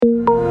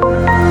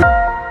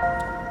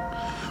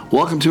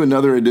Welcome to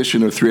another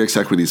edition of 3X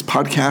Equity's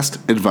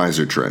podcast,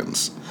 Advisor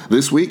Trends.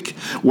 This week,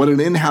 what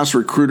an in-house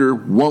recruiter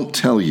won't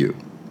tell you.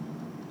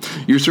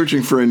 You're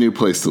searching for a new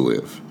place to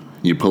live.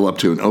 You pull up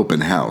to an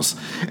open house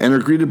and are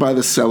greeted by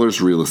the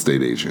seller's real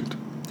estate agent.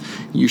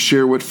 You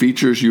share what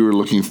features you are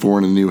looking for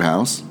in a new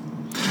house.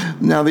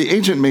 Now, the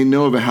agent may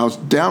know of a house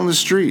down the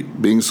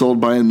street being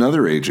sold by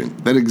another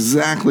agent that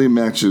exactly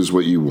matches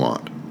what you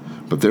want,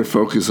 but they're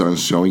focused on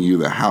showing you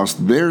the house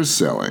they're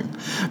selling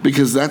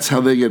because that's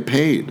how they get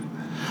paid.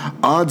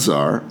 Odds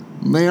are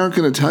they aren't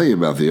going to tell you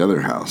about the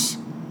other house.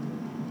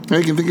 Now,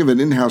 you can think of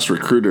an in-house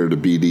recruiter at a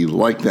BD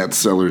like that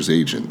seller's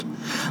agent.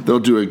 They'll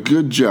do a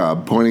good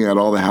job pointing out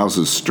all the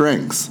house's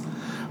strengths,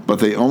 but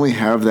they only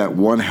have that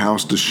one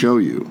house to show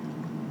you.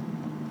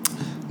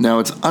 Now,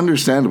 it's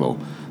understandable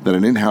that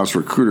an in-house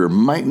recruiter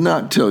might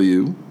not tell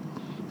you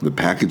the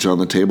package on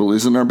the table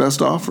isn't our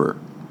best offer.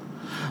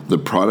 The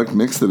product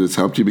mix that has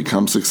helped you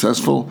become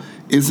successful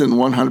isn't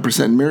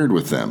 100% mirrored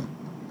with them.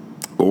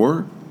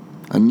 Or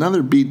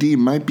another BD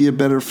might be a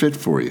better fit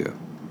for you.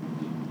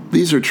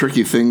 These are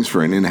tricky things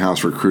for an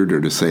in-house recruiter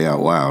to say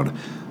out loud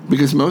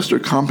because most are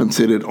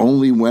compensated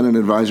only when an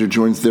advisor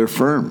joins their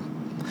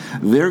firm.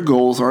 Their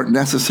goals aren't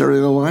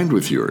necessarily aligned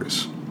with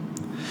yours.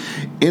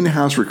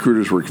 In-house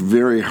recruiters work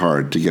very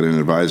hard to get an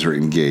advisor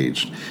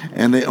engaged,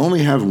 and they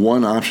only have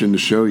one option to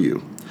show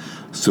you.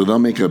 So they'll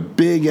make a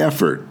big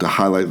effort to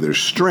highlight their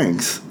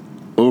strengths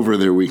over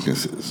their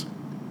weaknesses.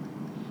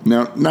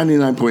 Now,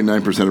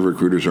 99.9% of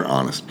recruiters are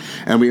honest,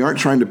 and we aren't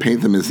trying to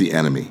paint them as the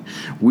enemy.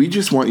 We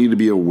just want you to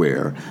be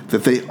aware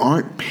that they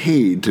aren't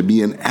paid to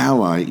be an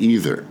ally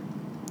either.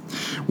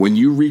 When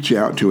you reach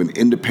out to an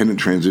independent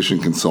transition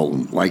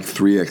consultant like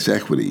 3X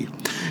Equity,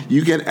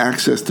 you get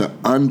access to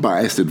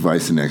unbiased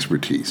advice and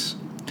expertise.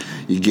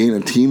 You gain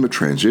a team of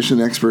transition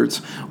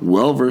experts,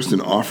 well-versed in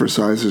offer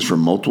sizes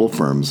from multiple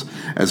firms,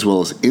 as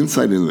well as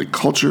insight into the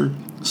culture,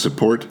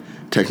 support,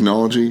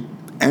 technology,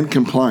 and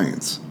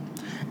compliance.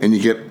 And you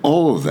get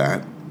all of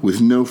that with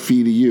no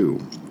fee to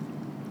you.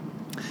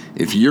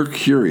 If you're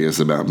curious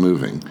about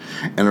moving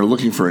and are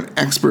looking for an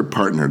expert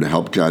partner to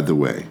help guide the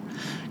way,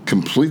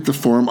 complete the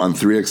form on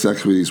 3X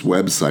Equity's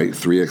website,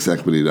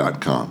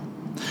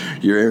 3xequity.com.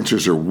 Your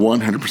answers are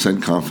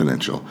 100%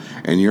 confidential,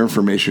 and your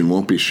information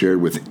won't be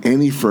shared with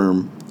any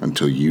firm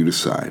until you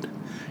decide.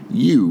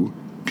 You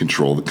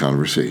control the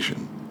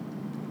conversation.